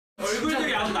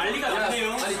댓글이 아주 난리가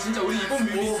났네요. 아니 진짜 우리 이번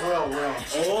뮤비 뭐야.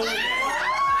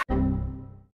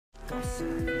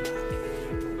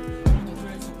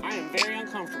 I am very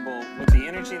uncomfortable with the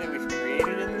energy that we've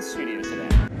created in the studio today.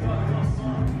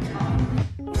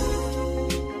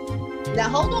 Now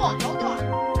hold on.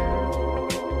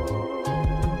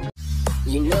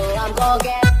 You know I'm gonna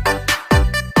get.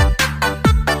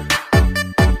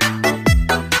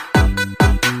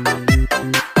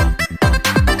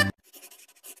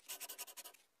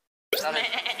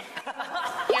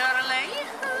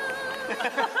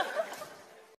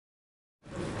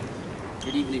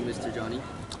 Good evening, Mr. Johnny.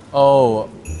 Oh,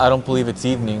 I don't believe it's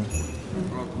evening.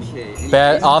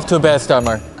 Okay. Off to a bad start,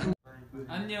 Mark.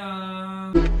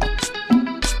 안녕.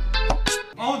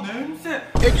 냄새.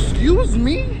 Excuse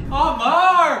me?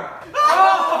 Mark.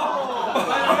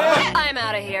 I'm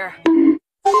out of here.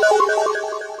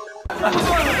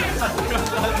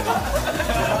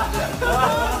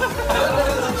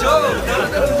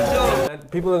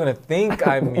 People are gonna think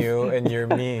I'm you and you're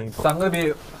me. So I'm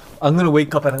gonna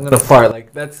wake up and I'm gonna fart.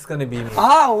 Like that's gonna be me.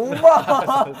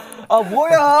 오빠!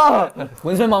 뭐야?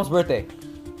 When's my mom's birthday?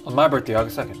 On my birthday,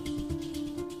 August 2nd.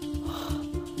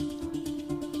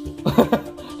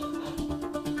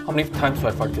 How many times do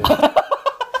I fart today?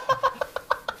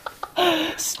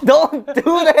 Don't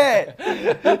do that!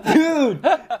 Dude!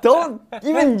 Don't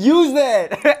even use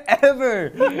that!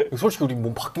 Ever! 솔직히 우리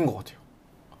몸 바뀐 것 같아요.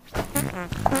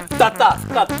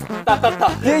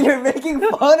 Dude, you're making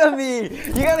fun of me!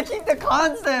 You gotta keep the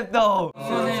concept though!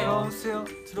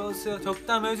 들어오세요.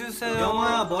 적담 해주세요.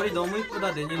 영호야 머리 너무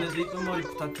이쁘다. 내년에도 이쁜 머리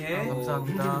부탁해.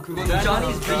 감사합니다.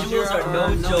 Johnny's visuals are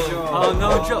no joke.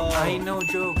 No joke. I ain't no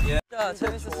joke. Yeah. 야,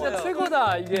 재밌었어요.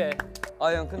 최고다 이게.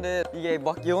 형 근데 이게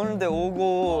막 여는데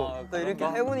오고 또 이렇게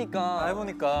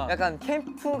해보니까 약간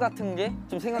캠프 같은 게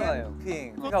좀 생각나요.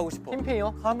 캠핑 가고 싶어.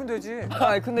 캠핑이요? 가면 되지.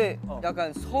 아니 근데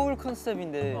약간 서울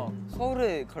컨셉인데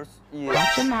서울에 갈 수...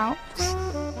 Watch your mouth.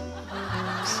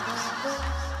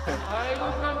 아이고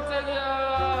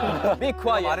깜짝이야. Be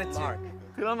quiet. 말했지.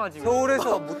 드라마 지금.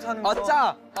 서울에서 못하는 거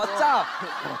어짜!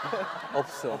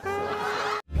 없어.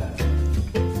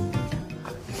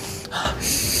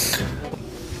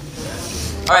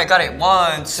 Alright, got it.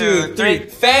 1, 2, 3.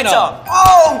 Phantom.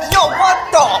 Oh, yo,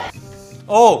 what the?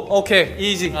 오, 오케이,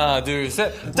 이지. 하나, 둘,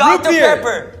 셋. Dr.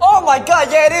 Pepper. Oh my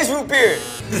God, yeah, it is root beer.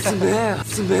 Smell.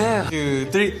 2,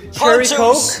 3. Cherry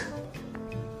Coke.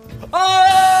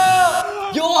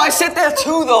 Oh, yo, I said that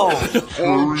too, though.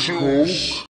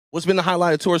 What's been the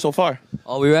highlight of tour so far?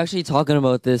 We were actually talking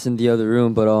about this in the other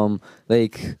room, but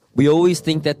like we always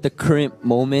think that the current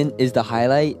moment is the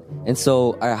highlight, and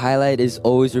so our highlight is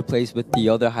always replaced with the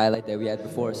other highlight that we had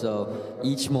before. So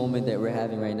each moment that we're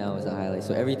having right now is a highlight.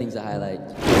 So everything's a highlight.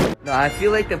 No, I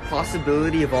feel like the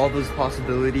possibility of all those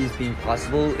possibilities being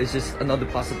possible is just another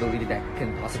possibility that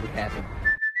can possibly happen.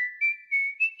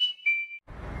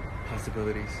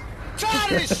 Possibilities.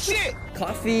 Johnny, shit!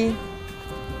 Coffee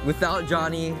without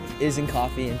Johnny isn't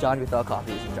coffee, and Johnny without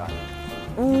coffee isn't Johnny.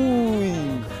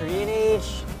 Ooh, Korean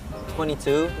age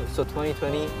 22, so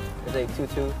 2020 is like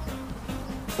 22.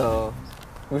 So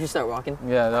we should start walking.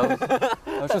 Yeah, that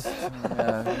was just.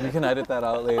 Yeah, you can edit that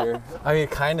out later. I mean,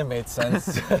 it kind of made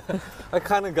sense. I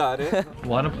kind of got it.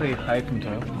 Want to play hide from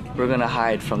Toil? We're gonna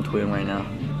hide from Twin right now.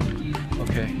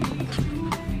 Okay.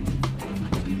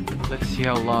 Let's see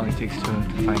how long it takes to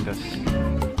find us.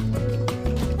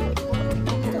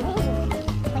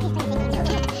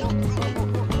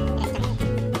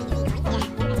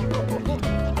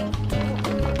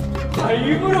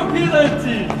 일부러 피해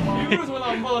다녔지. 일부러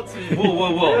전화 안 받았지.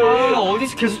 뭐야?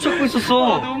 어디서 계속 찾고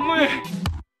있었어? 눈물.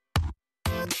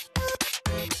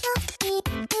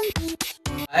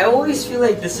 I always feel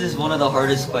like this is one of the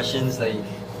hardest questions like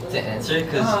to answer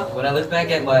because when I look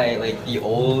back at my the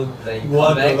old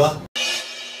comebacks.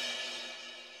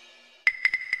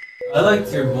 I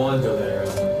liked your Moanjo there.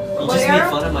 You just made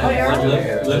fun of my Moanjo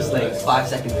hair just like 5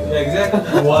 seconds ago. Yeah,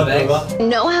 exactly.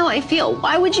 Know how I feel.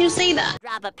 Why would you say that?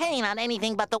 Drop a paint on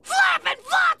anything but the flapping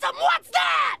flotsam. What's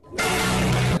that?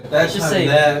 Let's just say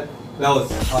that was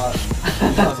hot.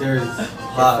 Serious.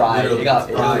 Hot. Fried.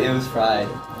 Literally. It was fried.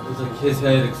 It was like his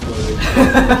head exploded.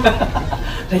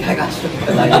 I think I got you.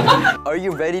 Are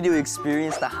you ready to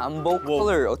experience the hanbok?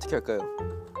 컬러 어떻게 할까요?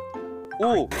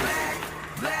 오!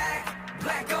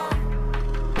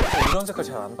 이런 색깔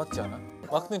잘 안 받지 않아?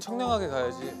 마크는 청량하게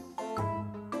가야지.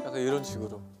 약간 이런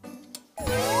식으로.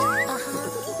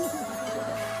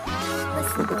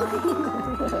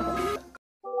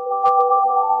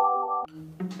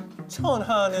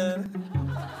 천하는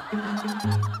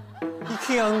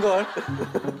희귀한 걸.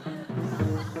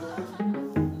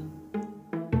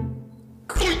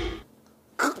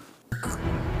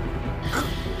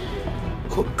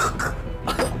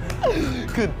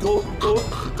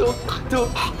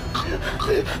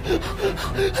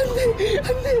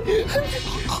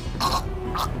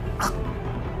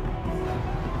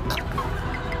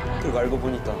 그리고 알고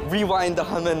보니까 리와인드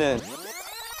하면은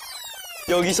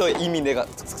여기서 이미 내가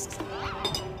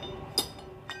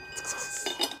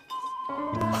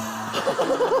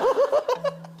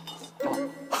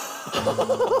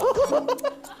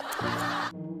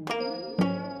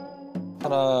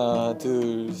하나,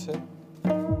 둘, 셋.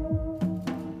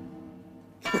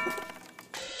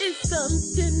 It's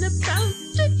something about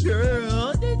the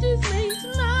girl that just makes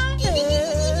my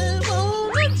head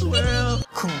wanna twirl.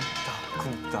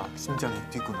 쿵딱 심장이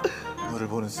뛰구나. 너를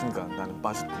보는 순간 나는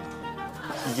빠졌구나.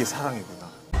 이게 사랑이구나.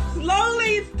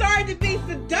 Slowly started to be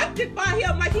seducted by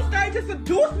him, like he started to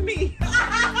seduce me.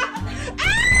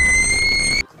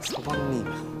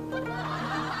 서방님.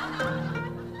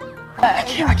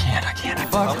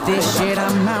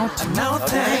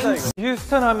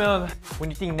 휴스턴 하면 when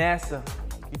you think NASA,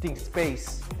 you think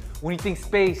space. When you think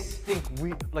space, you think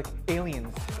we like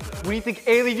aliens. When you think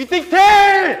alien, you think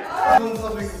tail.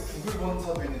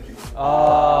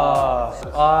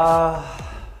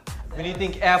 When you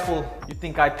think Apple, you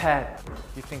think iPad.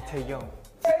 You think Taeyong.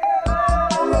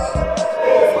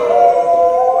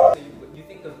 You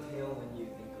think of tail when you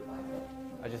think of iPhone.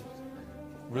 I just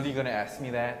really gonna ask me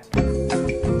that?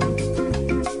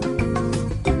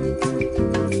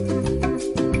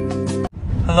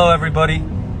 Hello, everybody.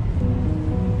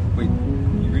 Wait,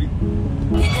 you ready?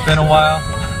 It's been a while.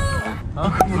 Huh?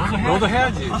 너도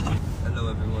해야지. Hello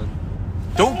everyone.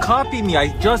 Don't copy me. I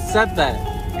just said that.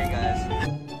 Hey guys.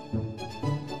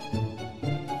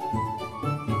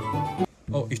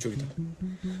 이쪽이다.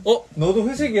 너도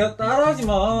회색이야? 따라하지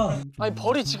마. 아니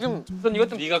벌이 지금 넌 이것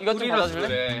좀 네가 이것 좀 꿀이라서 받아줄래?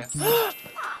 그래.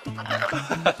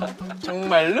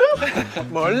 정말로?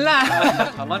 몰라.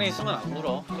 가만히 있으면 안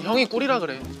울어. 형이 꿀이라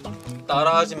그래.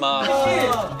 따라하지 마.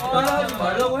 따라하지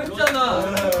말라고 했잖아.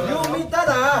 You me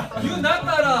따라. You not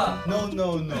따라. No.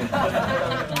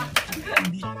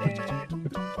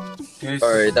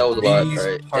 Alright, that was a lot.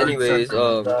 Alright. Anyways,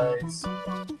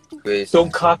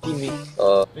 Don't copy me.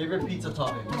 Favorite pizza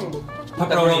topping?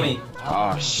 Pepperoni.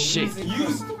 아 씨.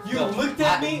 You looked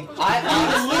at me. I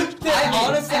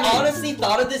honestly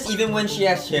thought of this even when she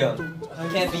asked him.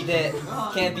 Can't be that.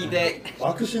 Can't be that.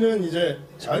 마크 씨는 이제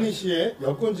자니 씨의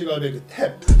여권 지갑의 그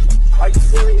탭. 마크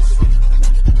씨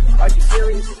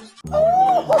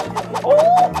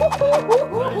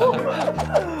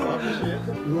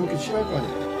이렇게 칠할 거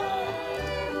아니에요.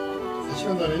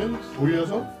 칠한 다음에는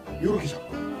돌려서 이렇게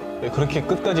잡고. 네, 그렇게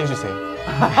끝까지 해주세요.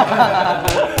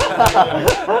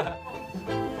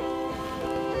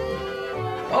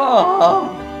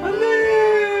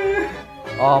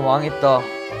 아 망했다.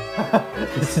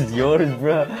 This is yours,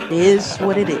 bro. Is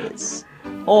what it is.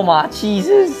 Oh my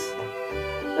Jesus.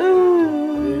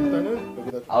 일단은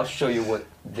여기다. I'll show you what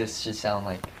this should sound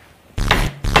like.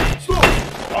 스톱!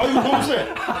 아 이거 너무 세.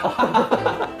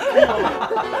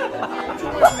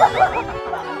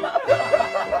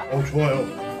 좋아요.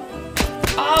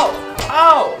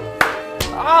 Ow!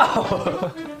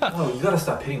 Oh, you gotta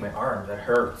stop hitting my arm. That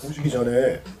hurts. 오시기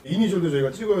전에 이니셜도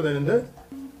저희가 찍어야 되는데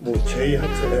뭐 J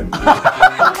하트 M.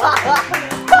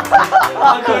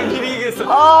 그걸 미리 얘기했어.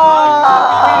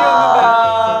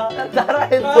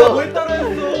 따라했어. 왜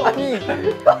따라했어? 아니.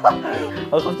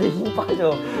 갑자기 힘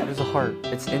빠져. There's a heart.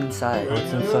 It's inside.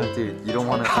 It's inside, dude. You don't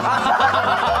wanna.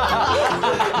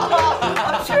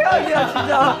 최악이야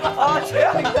진짜.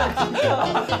 최악이야 진짜.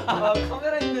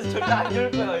 카메라 있는데서 절대 안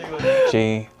열 거야 이거.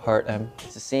 J, heart, M.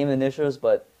 It's the same initials,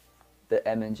 but the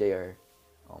M and J are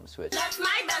switched. That's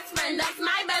my best friend. That's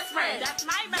my best friend. That's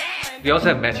my best friend. We also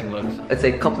have matching looks. It's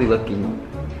like coupley looking.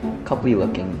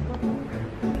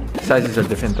 Sizes are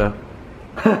different though.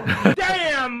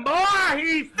 Damn boy,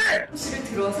 he's thick. 집에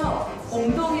들어서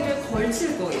엉덩이를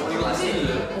걸칠 거예요.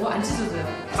 안 찢어져요.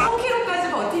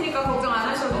 3kg까지 버티니까 걱정 안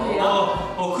하셔도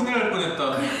돼요. 큰일 날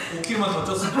뻔했다. 5kg만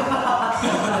더 쪘을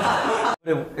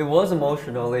It was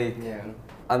emotional, like.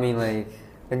 I mean, like,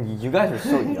 and you guys were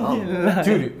so young,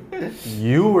 Dude,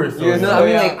 you were so You know, young. I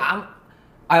mean, like,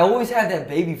 I always had that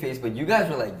baby face, but you guys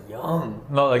were like young.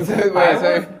 No, like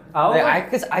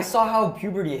Cause I saw how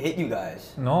puberty hit you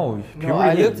guys. No, No,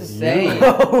 I looked the same.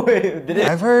 Wait, did it?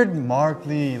 I've heard Mark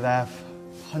Lee laugh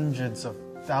hundreds of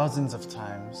thousands of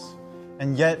times,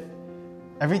 and yet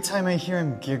every time I hear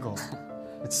him giggle,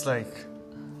 it's like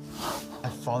I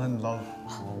fall in love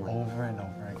over and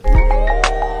over again.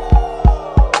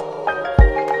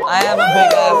 I am a big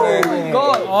laugher.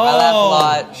 I laugh a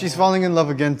lot. She's falling in love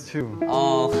again too.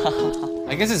 Oh.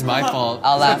 I guess it's my fault.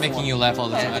 I'll laugh making you laugh all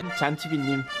the time.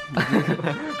 잔치비님.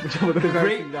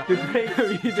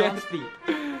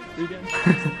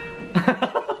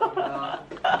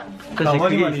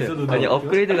 아니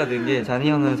업그레이드가 된 게 잔이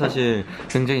형은 사실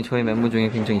굉장히 저희 멤버 중에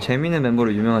굉장히 재밌는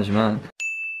멤버로 유명하지만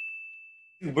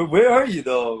Where are you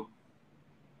though?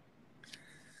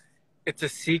 It's a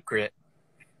secret.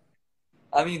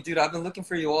 I mean, dude, I've been looking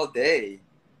for you all day.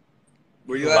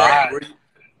 Were you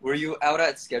out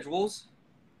at schedules?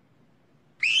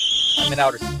 I'm in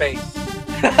outer space.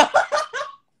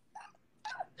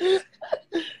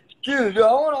 Dude, I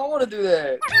want to do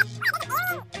that.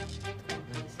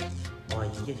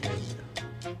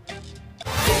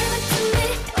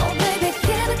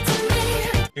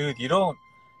 Dude, you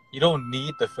don't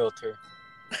need the filter.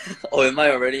 Oh, am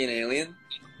I already an alien?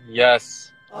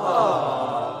 Yes.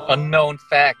 Unknown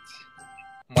fact.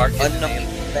 Mark it Unknown alien.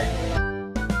 fact.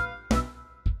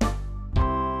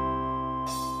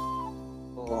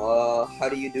 How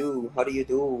do you do? How do you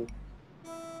do?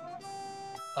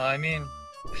 I mean,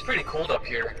 it's pretty cold up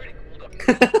here.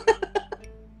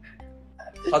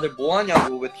 다들 뭐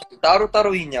하냐고, 왜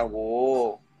따로따로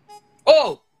있냐고.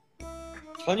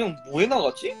 전이 형 뭐해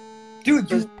나갔지?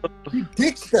 Dude, you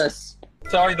ditched us.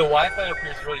 Sorry, the Wi-Fi up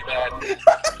here is really bad.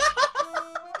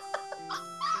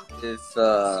 It's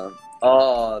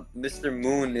Mr.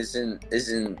 Moon isn't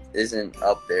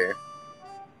up there.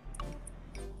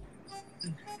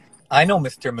 I know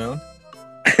Mr. Moon.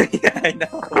 Yeah, I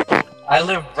know. I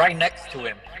live right next to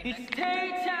him.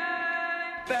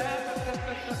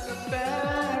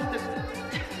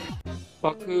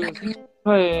 마크 생일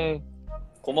축하해.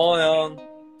 고마워 형.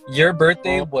 Your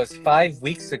birthday was 5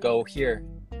 weeks ago here.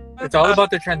 It's all about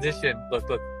the transition. Look.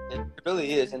 It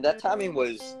really is, and that timing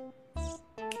was.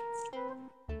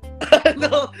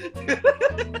 No.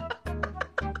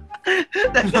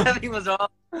 That timing was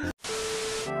off.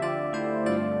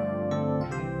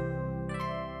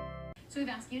 So we've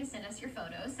asked you to send us your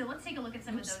photos. So let's take a look at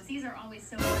some of those. These are always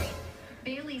so great.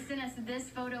 Bailey sent us this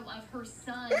photo of her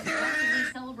son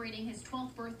recently celebrating his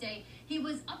 12th birthday. He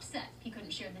was upset he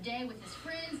couldn't share the day with his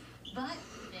friends, but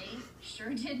they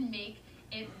sure did make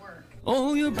it work.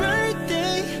 Oh, your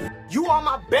birthday! You are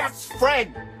my best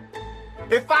friend!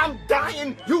 If I'm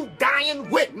dying, you dying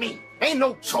with me! Ain't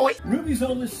no choice! Ruby's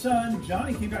oldest son,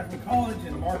 Johnny, came back from college,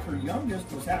 and Mark, her youngest,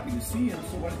 was happy to see him.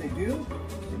 So what did they do?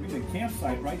 They made a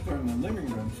campsite right there in the living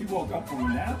room. She woke up from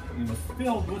a nap and it was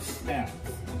filled with snacks.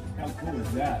 How cool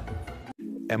is that?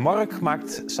 En Mark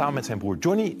maakt samen met zijn broer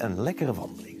Johnny een lekkere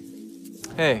wandeling.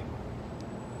 Hey,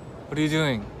 what are you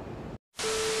doing?